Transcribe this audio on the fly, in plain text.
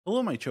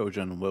Hello my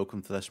children and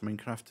welcome to this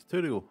Minecraft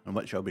tutorial in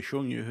which I'll be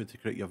showing you how to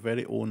create your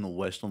very own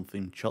western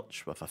themed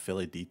church with a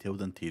fairly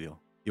detailed interior.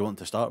 You want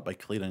to start by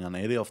clearing an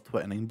area of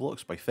 29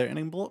 blocks by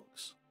 39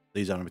 blocks.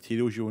 These are the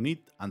materials you will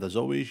need, and as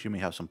always you may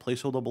have some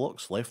placeholder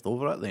blocks left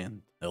over at the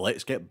end. Now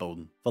let's get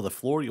building. For the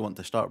floor you want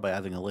to start by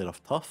adding a layer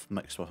of tuff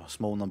mixed with a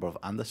small number of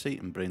andesite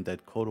and brain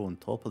dead coral on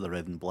top of the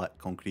red and black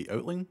concrete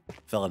outline,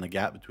 filling the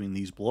gap between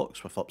these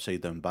blocks with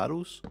upside down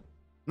barrels.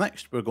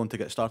 Next we're going to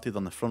get started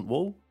on the front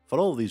wall. For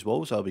all of these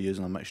walls I'll be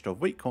using a mixture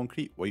of white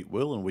concrete, white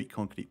wool and white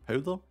concrete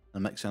powder,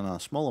 and mixing in a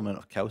small amount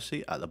of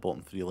calcite at the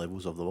bottom 3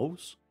 levels of the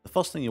walls. The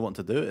first thing you want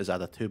to do is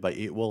add a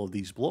 2x8 wall of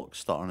these blocks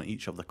starting at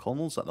each of the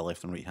corners at the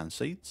left and right hand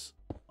sides.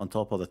 On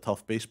top of the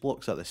tough base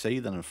blocks at the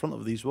side and in front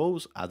of these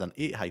walls, add an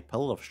 8 high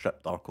pillar of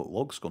stripped dark oak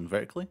logs going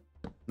vertically.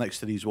 Next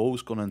to these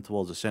walls going in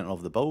towards the centre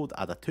of the build,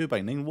 add a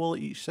 2x9 wall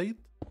at each side.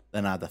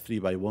 Then add a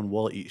 3x1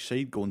 wall at each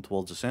side going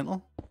towards the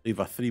centre. Leave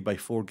a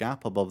 3x4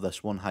 gap above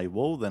this one high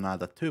wall, then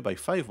add a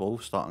 2x5 wall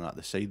starting at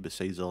the side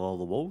besides all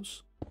the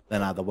walls.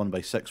 Then add a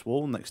 1x6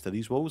 wall next to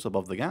these walls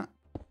above the gap.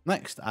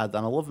 Next add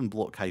an 11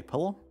 block high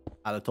pillar.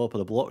 At the top of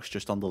the blocks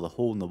just under the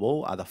hole in the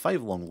wall add a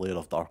 5 long layer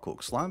of dark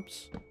oak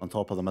slabs. On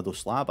top of the middle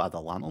slab add a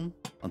lantern.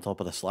 On top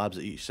of the slabs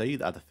at each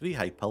side add a 3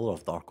 high pillar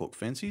of dark oak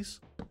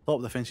fences.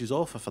 Top the fences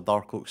off with a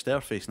dark oak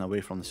stair facing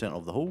away from the centre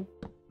of the hole.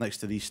 Next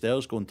to these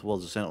stairs going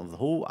towards the centre of the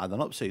hole, add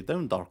an upside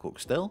down dark oak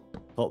stair.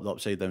 Top the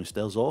upside down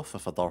stairs off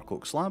with a dark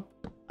oak slab.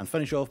 And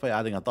finish off by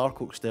adding a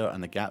dark oak stair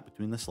in the gap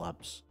between the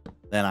slabs.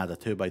 Then add a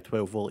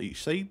 2x12 wall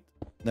each side.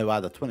 Now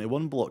add a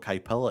 21 block high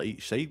pillar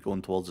each side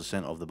going towards the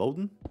centre of the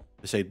building.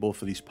 Beside both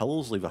of these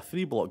pillars leave a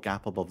 3 block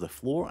gap above the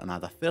floor and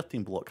add a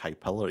 13 block high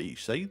pillar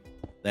each side.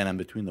 Then in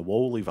between the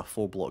wall leave a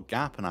 4 block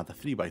gap and add a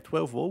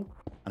 3x12 wall.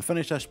 And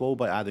finish this wall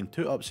by adding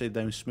 2 upside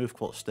down smooth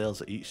cut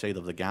stairs at each side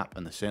of the gap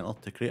in the centre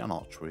to create an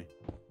archway.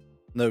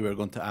 Now we're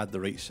going to add the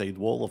right side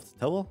wall of the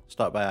tower.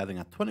 Start by adding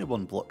a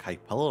 21 block high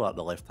pillar at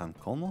the left hand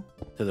corner.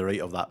 To the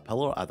right of that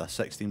pillar add a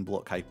 16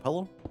 block high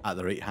pillar. At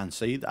the right hand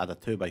side add a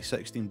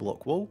 2x16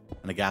 block wall.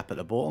 In a gap at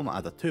the bottom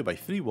add a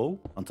 2x3 wall.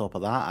 On top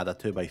of that add a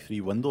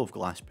 2x3 window of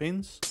glass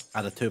panes.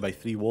 Add a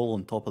 2x3 wall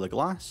on top of the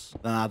glass.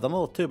 Then add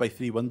another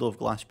 2x3 window of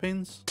glass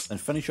panes. Then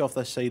finish off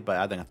this side by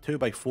adding a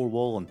 2x4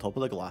 wall on top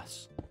of the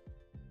glass.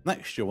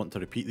 Next you'll want to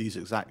repeat these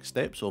exact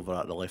steps over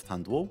at the left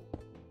hand wall.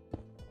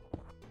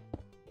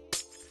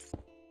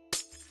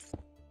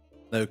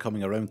 Now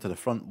coming around to the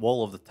front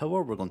wall of the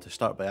tower, we're going to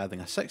start by adding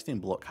a 16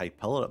 block high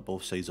pillar at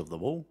both sides of the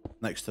wall.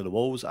 Next to the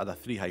walls, add a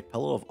 3 high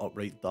pillar of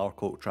upright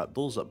dark oak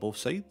trapdoors at both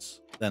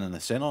sides. Then in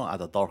the centre,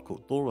 add a dark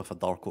oak door with a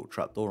dark oak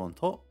trapdoor on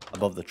top.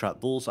 Above the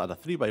trapdoors, add a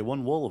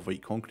 3x1 wall of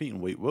white concrete and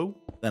white wool.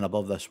 Then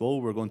above this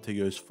wall, we're going to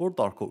use 4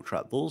 dark oak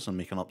trapdoors and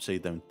make an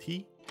upside down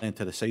T. Then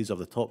to the sides of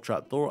the top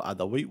trapdoor,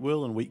 add a white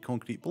wool and white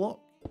concrete block.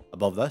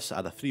 Above this,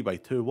 add a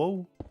 3x2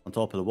 wall. On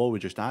top of the wall we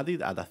just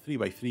added, add a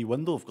 3x3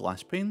 window of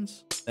glass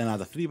panes. Then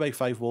add a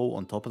 3x5 wall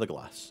on top of the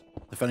glass.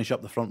 To finish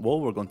up the front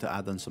wall we're going to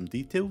add in some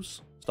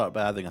details. Start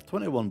by adding a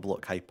 21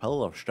 block high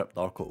pillar of stripped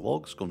dark oak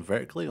logs going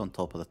vertically on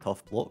top of the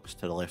tough blocks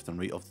to the left and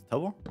right of the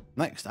tower.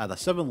 Next add a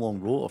 7 long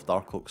row of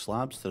dark oak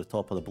slabs to the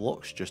top of the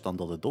blocks just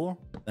under the door.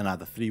 Then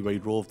add a 3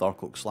 wide row of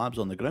dark oak slabs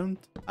on the ground.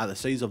 At the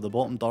sides of the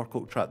bottom dark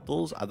oak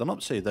trapdoors add an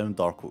upside down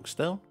dark oak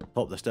stair.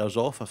 Top the stairs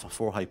off with a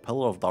 4 high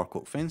pillar of dark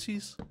oak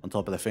fences. On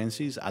top of the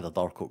fences add a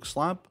dark oak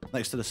slab.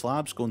 Next to the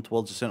slabs going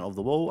towards the centre of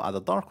the wall add a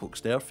dark oak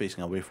stair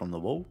facing away from the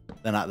wall.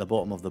 Then at the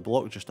bottom of the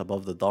block just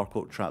above the dark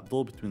oak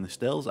trapdoor between the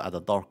stairs add a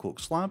dark oak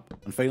slab.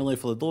 And finally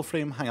for the door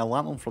frame hang a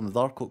lantern from the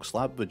dark oak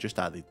slab we just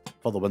added.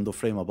 For the window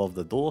frame above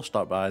the door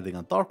start by adding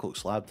a dark oak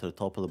slab to the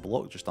top of the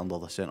block just under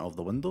the centre of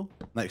the window.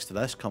 Next to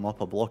this come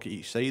up a block at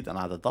each side and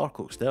add a dark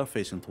oak stair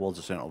facing towards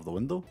the centre of the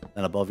window.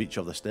 Then above each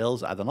of the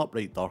stairs add an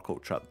upright dark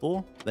oak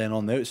trapdoor. Then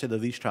on the outside of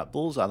these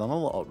trapdoors add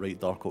another upright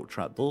dark oak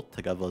trapdoor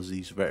to give us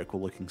these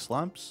vertical looking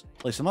slabs.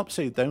 Place an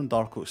upside down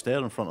dark oak stair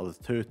in front of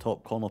the 2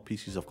 top corner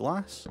pieces of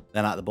glass.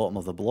 Then at the bottom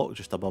of the block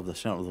just above the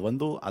centre of the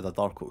window add a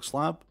dark oak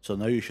slab, so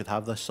now you should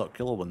have this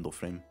circular window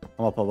frame.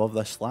 Come up above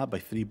this slab by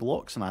 3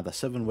 blocks and add a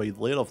 7 wide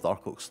layer of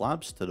dark oak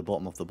slabs to the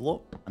bottom of the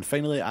block. And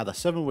finally add a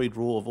 7 wide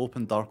row of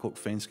open dark oak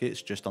fence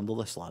gates just under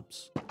the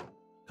slabs.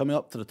 Coming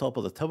up to the top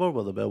of the tower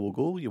where the bell will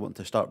go, you want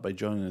to start by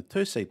joining the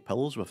 2 side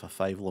pillars with a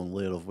 5 long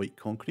layer of white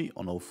concrete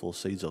on all 4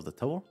 sides of the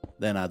tower.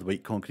 Then add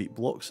white concrete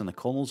blocks in the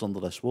corners under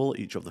this wall at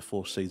each of the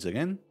 4 sides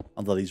again.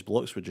 Under these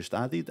blocks we just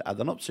added, add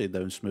an upside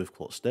down smooth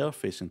cut stair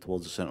facing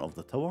towards the centre of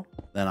the tower.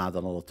 Then add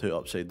another 2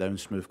 upside down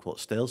smooth cut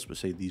stairs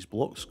beside these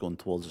blocks going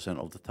towards the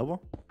centre of the tower.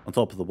 On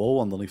top of the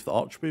wall underneath the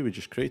archway we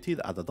just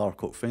created, add a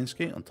dark oak fence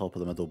gate on top of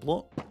the middle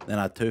block. Then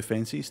add 2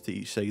 fences to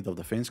each side of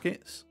the fence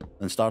gates.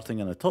 Then starting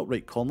in the top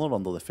right corner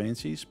under the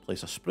fences,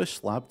 place a spruce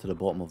slab to the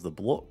bottom of the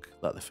block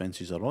that the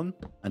fences are on.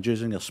 And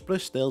using your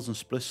spruce stairs and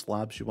spruce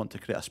slabs you want to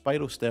create a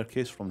spiral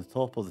staircase from the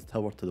top of the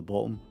tower to the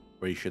bottom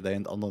where you should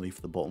end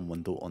underneath the bottom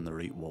window on the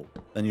right wall.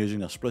 Then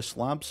using your spruce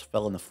slabs,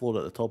 fill in the floor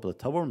at the top of the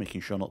tower,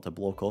 making sure not to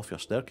block off your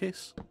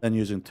staircase. Then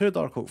using 2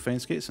 dark oak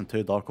fence gates and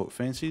 2 dark oak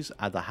fences,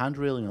 add a hand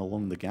railing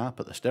along the gap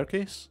at the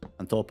staircase,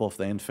 and top off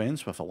the end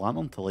fence with a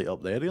lantern to light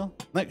up the area.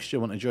 Next you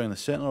want to join the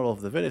centre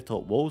of the very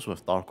top walls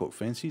with dark oak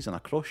fences in a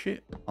cross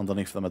shape.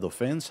 Underneath the middle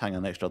fence, hang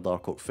an extra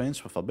dark oak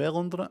fence with a bell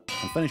under it,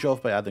 and finish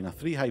off by adding a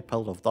 3 high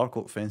pillar of dark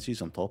oak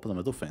fences on top of the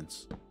middle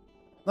fence.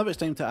 Now it's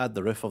time to add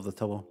the roof of the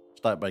tower.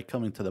 Start by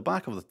coming to the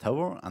back of the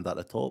tower, and at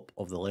the top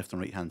of the left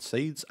and right hand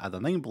sides, add a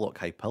 9 block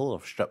high pillar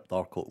of stripped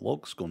dark oak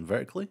logs going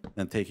vertically.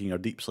 Then taking your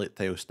deep slate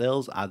tile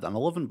stairs, add an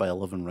 11 by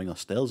 11 ring of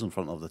stairs in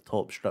front of the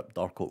top stripped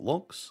dark oak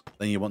logs.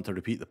 Then you want to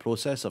repeat the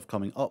process of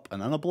coming up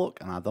and in a block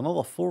and add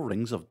another 4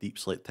 rings of deep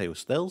slate tile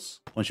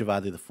stairs. Once you've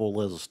added the 4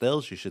 layers of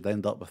stairs, you should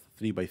end up with a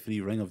 3 by 3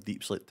 ring of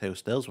deep slate tile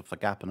stairs with a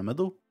gap in the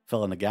middle.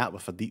 Fill in the gap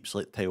with a deep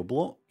slate tile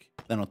block.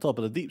 Then on top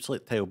of the deep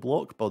slate tile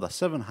block, build a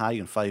 7 high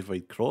and 5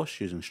 wide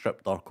cross using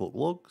stripped dark oak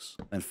logs.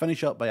 Then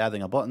finish up by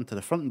adding a button to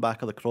the front and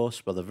back of the cross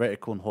where the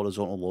vertical and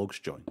horizontal logs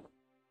join.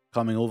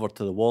 Coming over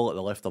to the wall at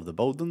the left of the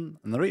building,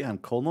 in the right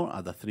hand corner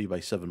add a 3 by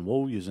 7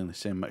 wall using the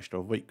same mixture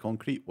of white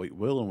concrete, white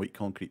wool and white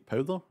concrete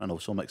powder, and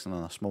also mixing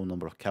in a small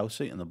number of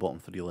calcite in the bottom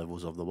 3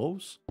 levels of the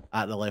walls.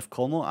 At the left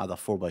corner add a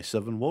 4 by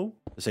 7 wall.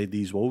 Beside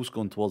these walls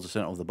going towards the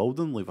centre of the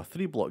building, leave a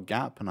 3 block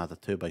gap and add a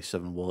 2 by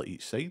 7 wall at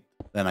each side.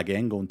 Then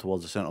again going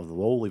towards the centre of the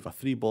wall, leave a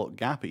 3 block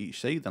gap at each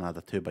side and add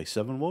a 2 by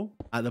 7 wall.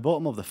 At the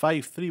bottom of the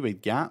 5 3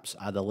 wide gaps,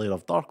 add a layer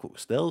of dark oak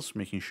stairs,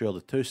 making sure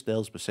the 2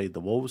 stairs beside the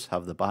walls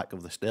have the back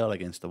of the stair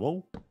against the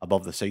wall.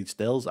 Above the side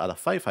stairs, add a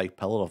 5 high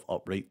pillar of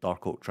upright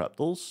dark oak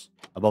trapdoors.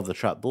 Above the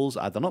trapdoors,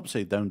 add an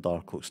upside down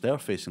dark oak stair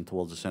facing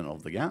towards the centre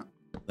of the gap.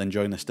 Then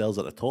join the stairs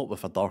at the top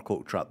with a dark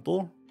oak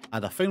trapdoor.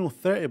 Add a final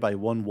 30 by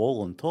 1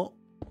 wall on top.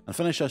 And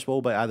finish this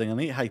wall by adding an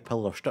 8 high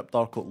pillar of stripped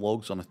dark oak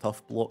logs on a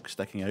tough block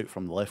sticking out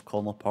from the left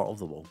corner part of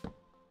the wall.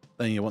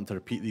 Then you want to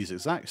repeat these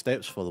exact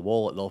steps for the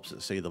wall at the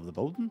opposite side of the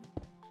building.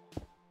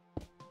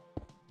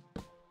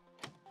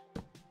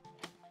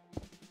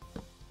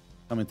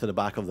 Coming to the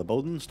back of the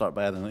building, start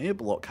by adding an 8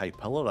 block high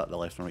pillar at the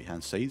left and right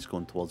hand sides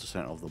going towards the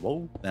centre of the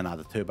wall, then add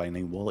a 2 by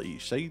 9 wall at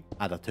each side,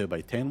 add a 2 by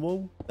 10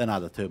 wall, then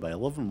add a 2 by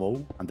 11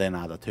 wall, and then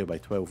add a 2 by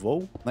 12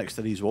 wall. Next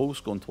to these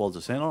walls going towards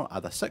the centre,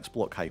 add a 6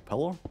 block high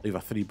pillar, leave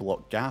a 3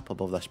 block gap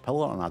above this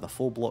pillar and add a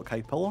 4 block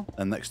high pillar.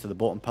 Then next to the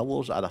bottom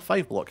pillars, add a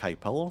 5 block high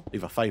pillar,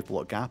 leave a 5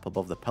 block gap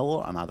above the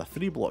pillar and add a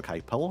 3 block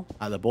high pillar.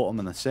 At the bottom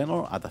in the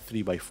centre, add a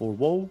 3 by 4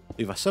 wall,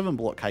 leave a 7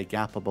 block high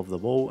gap above the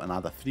wall and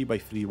add a 3 by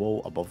 3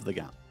 wall above the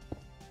gap.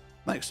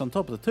 Next, on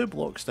top of the 2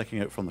 blocks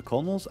sticking out from the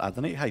corners, add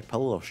an 8 high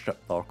pillar of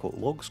stripped dark oak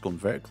logs going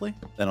vertically.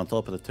 Then on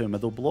top of the 2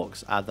 middle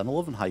blocks, add an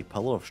 11 high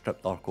pillar of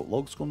stripped dark oak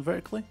logs going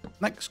vertically.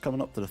 Next,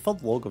 coming up to the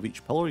 3rd log of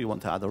each pillar, you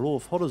want to add a row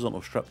of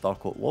horizontal stripped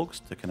dark oak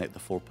logs to connect the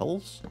 4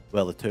 pillars.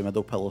 Where the 2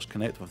 middle pillars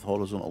connect with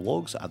horizontal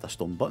logs, add a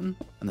stone button.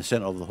 In the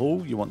centre of the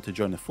hole, you want to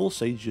join the 4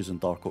 sides using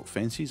dark oak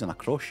fences in a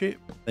cross shape.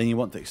 Then you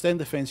want to extend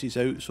the fences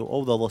out so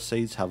all the other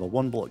sides have a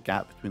 1 block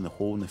gap between the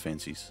hole and the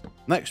fences.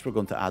 Next, we're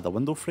going to add a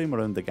window frame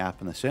around the gap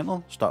in the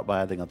centre. Start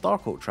by adding a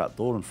dark oak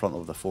trapdoor in front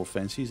of the 4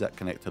 fences that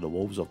connect to the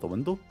walls of the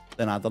window.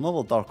 Then add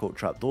another dark oak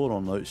trapdoor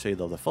on the outside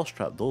of the first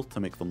trapdoor to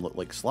make them look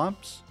like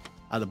slabs.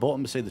 At the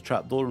bottom beside the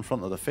trapdoor in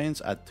front of the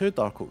fence, add 2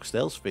 dark oak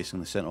stairs facing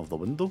the centre of the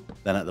window.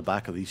 Then at the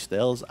back of these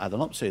stairs, add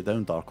an upside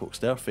down dark oak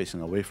stair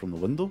facing away from the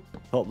window.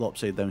 Top the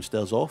upside down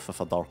stairs off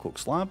with a dark oak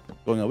slab.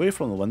 Going away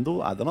from the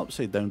window, add an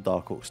upside down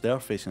dark oak stair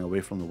facing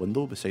away from the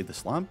window beside the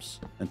slabs.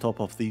 Then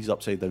top off these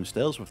upside down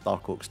stairs with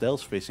dark oak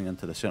stairs facing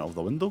into the centre of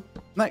the window.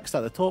 Next,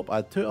 at the top,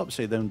 add 2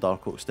 upside down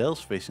dark oak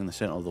stairs facing the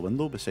centre of the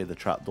window beside the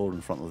trapdoor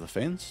in front of the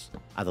fence.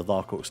 Add a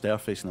dark oak stair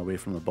facing away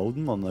from the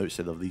building on the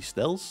outside of these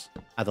stairs.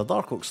 Add a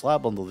dark oak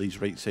slab under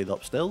these right side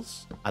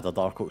upstairs. Add a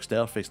dark oak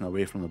stair facing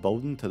away from the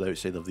building to the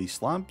outside of these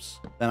slabs.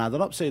 Then add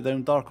an upside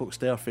down dark oak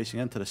stair facing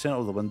into the centre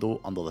of the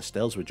window under the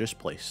stairs we just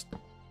placed.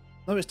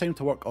 Now it's time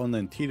to work on the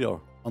interior.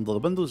 Under the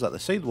windows at the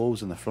side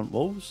walls and the front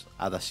walls,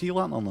 add a sea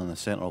lantern in the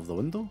centre of the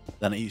window.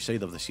 Then at each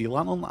side of the sea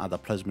lantern, add a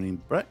prismarine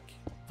brick.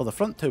 For the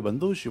front 2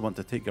 windows, you want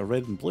to take your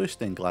red and blue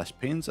stained glass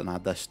panes and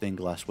add this stained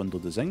glass window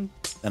design.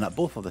 Then at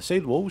both of the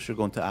side walls, you're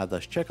going to add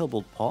this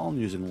checkerboard pattern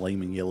using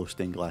lime and yellow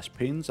stained glass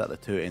panes at the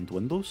 2 end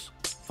windows.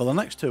 For the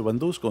next 2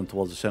 windows going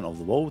towards the centre of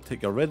the wall,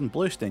 take your red and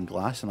blue stained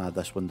glass and add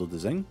this window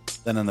design.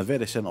 Then in the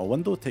very centre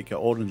window, take your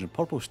orange and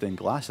purple stained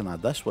glass and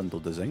add this window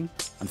design.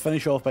 And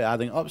finish off by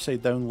adding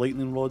upside down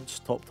lightning rods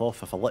topped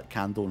off with a lit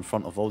candle in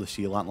front of all the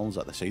sea lanterns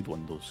at the side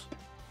windows.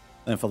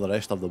 Then for the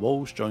rest of the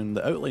walls, join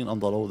the outline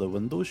under all the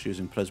windows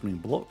using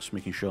prismarine blocks,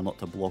 making sure not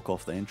to block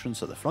off the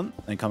entrance at the front.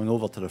 Then coming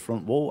over to the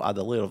front wall, add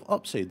a layer of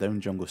upside down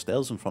jungle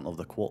stairs in front of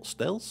the quartz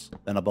stairs.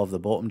 Then above the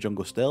bottom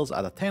jungle stairs,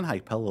 add a 10 high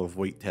pillar of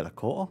white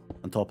terracotta.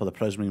 On top of the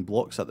prismarine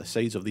blocks at the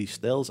sides of these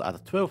stairs, add a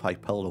 12 high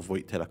pillar of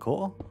white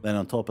terracotta. Then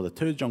on top of the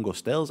 2 jungle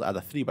stairs, add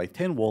a 3 by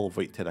 10 wall of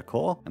white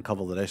terracotta and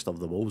cover the rest of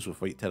the walls with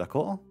white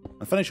terracotta.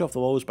 And finish off the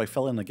walls by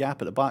filling the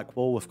gap at the back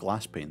wall with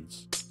glass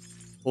panes.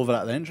 Over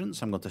at the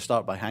entrance, I'm going to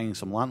start by hanging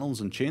some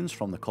lanterns and chains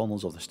from the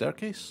corners of the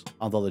staircase.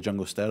 Under the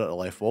jungle stair at the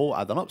left wall,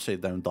 add an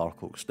upside down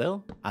dark oak stair,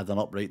 add an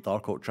upright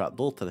dark oak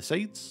trapdoor to the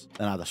sides,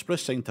 then add a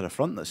spruce sign to the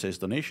front that says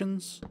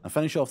donations, and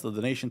finish off the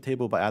donation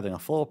table by adding a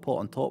flower pot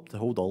on top to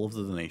hold all of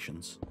the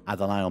donations.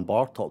 Add an iron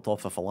bar topped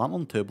off with a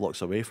lantern 2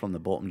 blocks away from the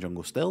bottom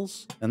jungle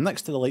stairs, and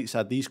next to the lights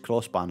add these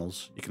cross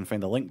banners. You can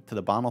find a link to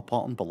the banner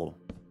pattern below.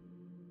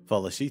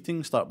 For the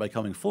seating, start by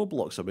coming 4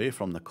 blocks away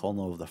from the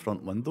corner of the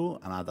front window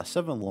and add a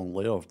 7 long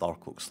layer of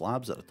dark oak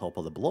slabs at the top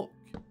of the block.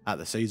 At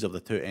the sides of the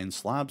 2 end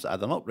slabs,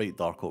 add an upright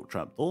dark oak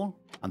trapdoor,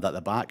 and at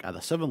the back add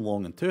a 7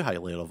 long and 2 high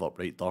layer of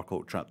upright dark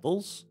oak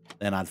trapdoors.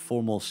 Then add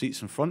 4 more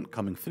seats in front,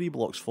 coming 3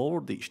 blocks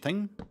forward each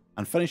time,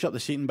 and finish up the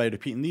seating by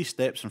repeating these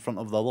steps in front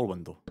of the other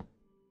window.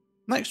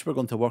 Next, we're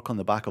going to work on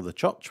the back of the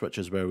church, which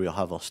is where we'll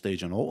have our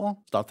stage and altar.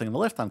 Starting in the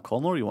left hand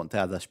corner, you want to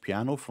add this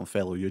piano from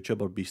fellow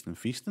YouTuber Bsl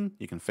Feasting.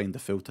 You can find the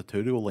full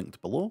tutorial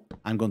linked below.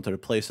 I'm going to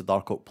replace the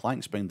dark oak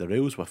planks behind the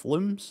rails with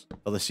looms.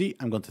 For the seat,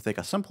 I'm going to take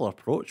a simpler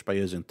approach by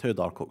using 2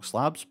 dark oak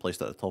slabs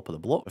placed at the top of the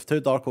block with 2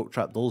 dark oak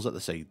trapdoors at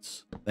the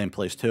sides. Then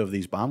place 2 of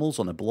these banners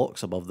on the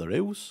blocks above the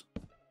rails.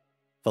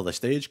 For the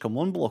stage, come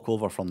 1 block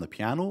over from the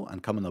piano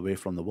and coming away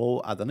from the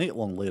wall, add an 8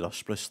 long layer of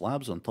spruce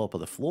slabs on top of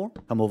the floor.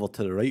 Come over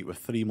to the right with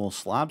 3 more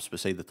slabs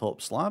beside the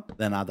top slab.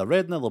 Then add a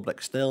red nether brick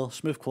stair,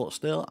 smooth quartz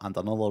stair, and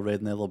another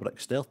red nether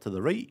brick stair to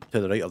the right. To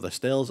the right of the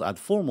stairs, add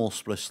 4 more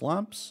spruce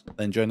slabs.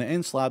 Then join the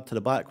end slab to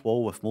the back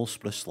wall with more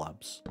spruce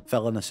slabs.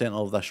 Fill in the centre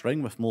of this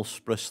ring with more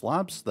spruce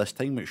slabs. This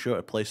time make sure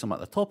to place them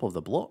at the top of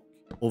the block.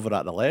 Over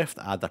at the left,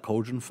 add a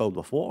cauldron filled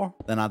with water,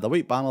 then add a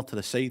white banner to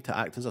the side to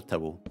act as a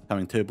towel.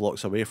 Coming 2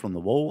 blocks away from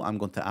the wall, I'm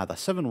going to add a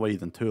 7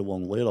 wide and 2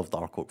 long layer of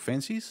dark oak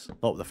fences.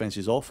 Top the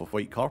fences off with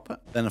white carpet.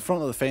 Then in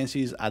front of the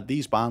fences, add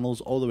these banners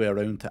all the way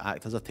around to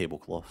act as a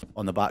tablecloth.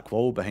 On the back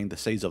wall, behind the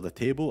sides of the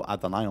table,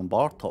 add an iron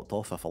bar topped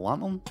off with a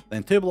lantern.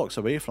 Then 2 blocks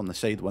away from the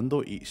side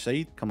window each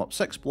side, come up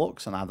 6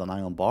 blocks and add an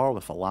iron bar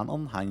with a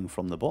lantern hanging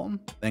from the bottom.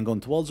 Then going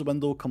towards the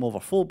window, come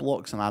over 4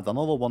 blocks and add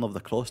another one of the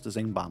cross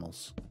design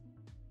banners.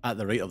 At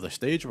the right of the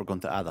stage, we're going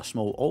to add a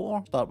small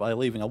altar. Start by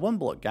leaving a 1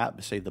 block gap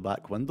beside the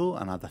back window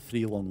and add a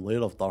 3 long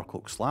layer of dark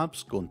oak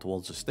slabs going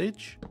towards the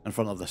stage. In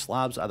front of the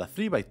slabs, add a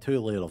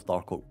 3x2 layer of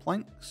dark oak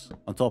planks.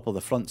 On top of the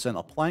front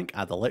centre plank,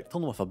 add a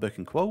lectern with a book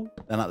and quill.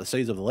 Then at the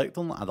sides of the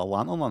lectern, add a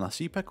lantern and a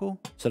sea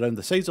pickle. Surround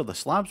the sides of the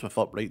slabs with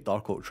upright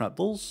dark oak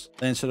trapdoors.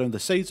 Then surround the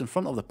sides in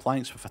front of the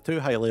planks with a 2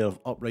 high layer of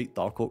upright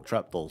dark oak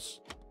trapdoors.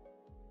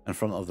 In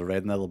front of the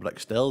red nether brick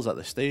stairs at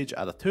the stage,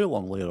 add a 2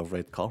 long layer of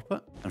red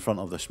carpet. In front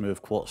of the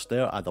smooth quartz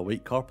stair, add a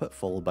white carpet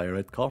followed by a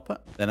red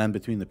carpet. Then in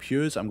between the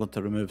pews, I'm going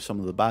to remove some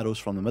of the barrows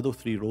from the middle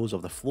 3 rows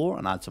of the floor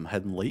and add some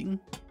hidden lighting.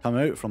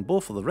 Coming out from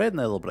both of the red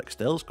nether brick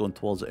stairs going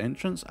towards the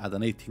entrance, add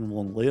an 18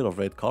 long layer of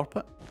red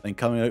carpet. Then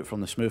coming out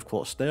from the smooth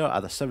quartz stair,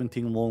 add a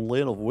 17 long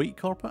layer of white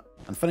carpet.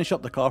 And finish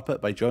up the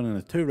carpet by joining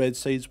the 2 red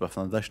sides with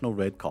an additional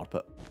red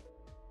carpet.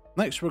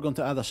 Next, we're going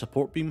to add a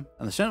support beam.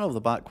 In the centre of the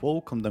back wall,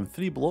 come down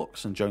 3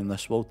 blocks and join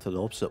this wall to the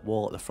opposite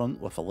wall at the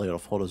front with a layer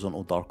of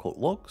horizontal dark oak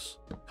logs.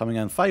 Coming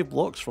in 5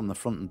 blocks from the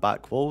front and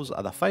back walls,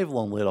 add a 5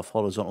 long layer of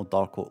horizontal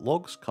dark oak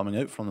logs coming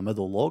out from the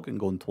middle log and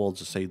going towards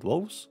the side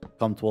walls.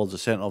 Come towards the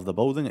centre of the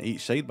building at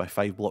each side by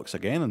 5 blocks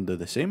again and do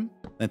the same.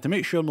 Then to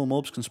make sure no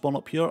mobs can spawn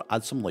up here,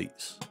 add some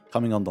lights.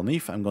 Coming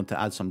underneath, I'm going to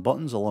add some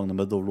buttons along the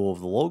middle row of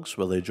the logs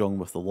where they join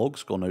with the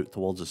logs going out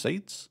towards the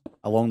sides.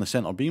 Along the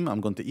centre beam, I'm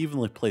going to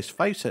evenly place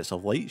 5 sets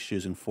of lights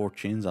using 4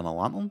 chains and a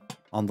lantern.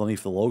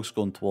 Underneath the logs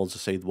going towards the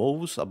side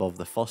walls, above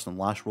the first and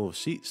last row of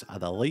seats,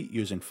 add a light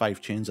using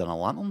 5 chains and a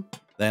lantern.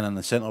 Then in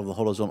the centre of the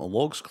horizontal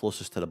logs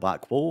closest to the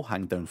back wall,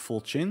 hang down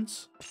 4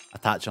 chains.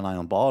 Attach an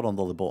iron bar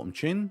under the bottom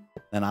chain.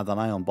 Then add an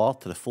iron bar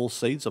to the 4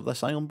 sides of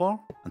this iron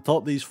bar. And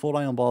top these 4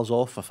 iron bars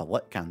off with a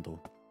lit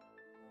candle.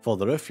 For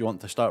the roof, you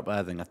want to start by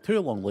adding a 2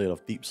 long layer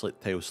of deep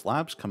slate tile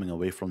slabs coming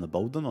away from the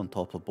building on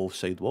top of both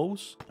side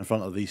walls. In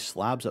front of these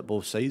slabs at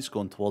both sides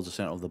going towards the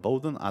centre of the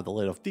building, add a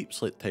layer of deep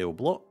slate tile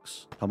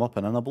blocks. Come up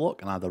and in a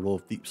block and add a row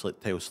of deep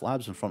slate tile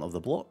slabs in front of the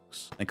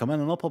blocks. Then come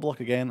in and up a block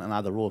again and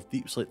add a row of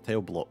deep slate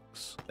tile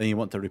blocks. Then you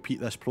want to repeat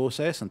this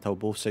process until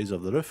both sides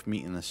of the roof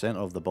meet in the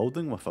centre of the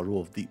building with a row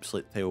of deep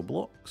slate tile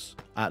blocks.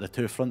 At the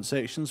 2 front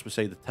sections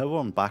beside the tower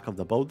and back of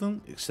the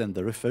building, extend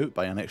the roof out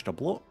by an extra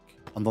block.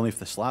 Underneath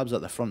the slabs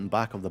at the front and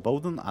back of the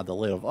building, add a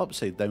layer of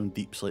upside down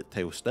deep slate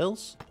tile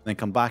stairs. Then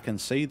come back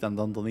inside and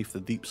underneath the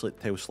deep slate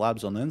tile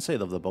slabs on the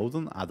inside of the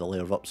building, add a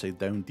layer of upside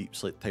down deep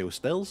slate tile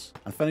stairs.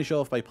 And finish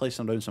off by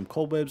placing down some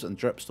cobwebs and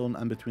dripstone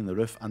in between the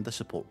roof and the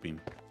support beam.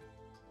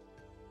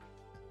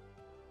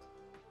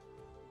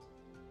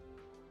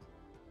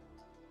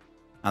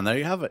 And there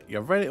you have it,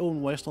 your very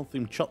own western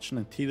themed church and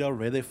interior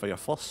ready for your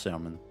first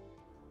sermon.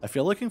 If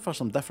you're looking for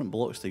some different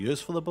blocks to use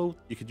for the build,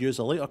 you could use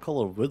a lighter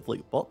colour wood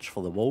like birch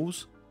for the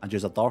walls, and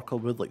use a darker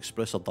wood like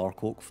spruce or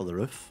dark oak for the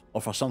roof.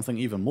 Or for something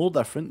even more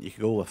different, you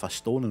could go with a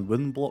stone and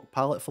wooden block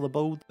palette for the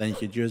build, then you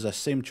could use this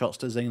same church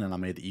design in a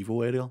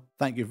medieval area.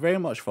 Thank you very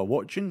much for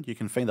watching. You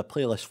can find a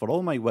playlist for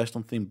all my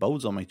western themed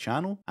builds on my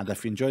channel, and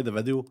if you enjoyed the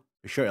video,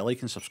 be sure to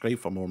like and subscribe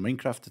for more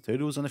Minecraft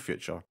tutorials in the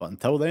future. But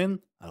until then,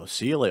 I'll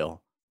see you later.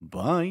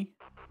 Bye!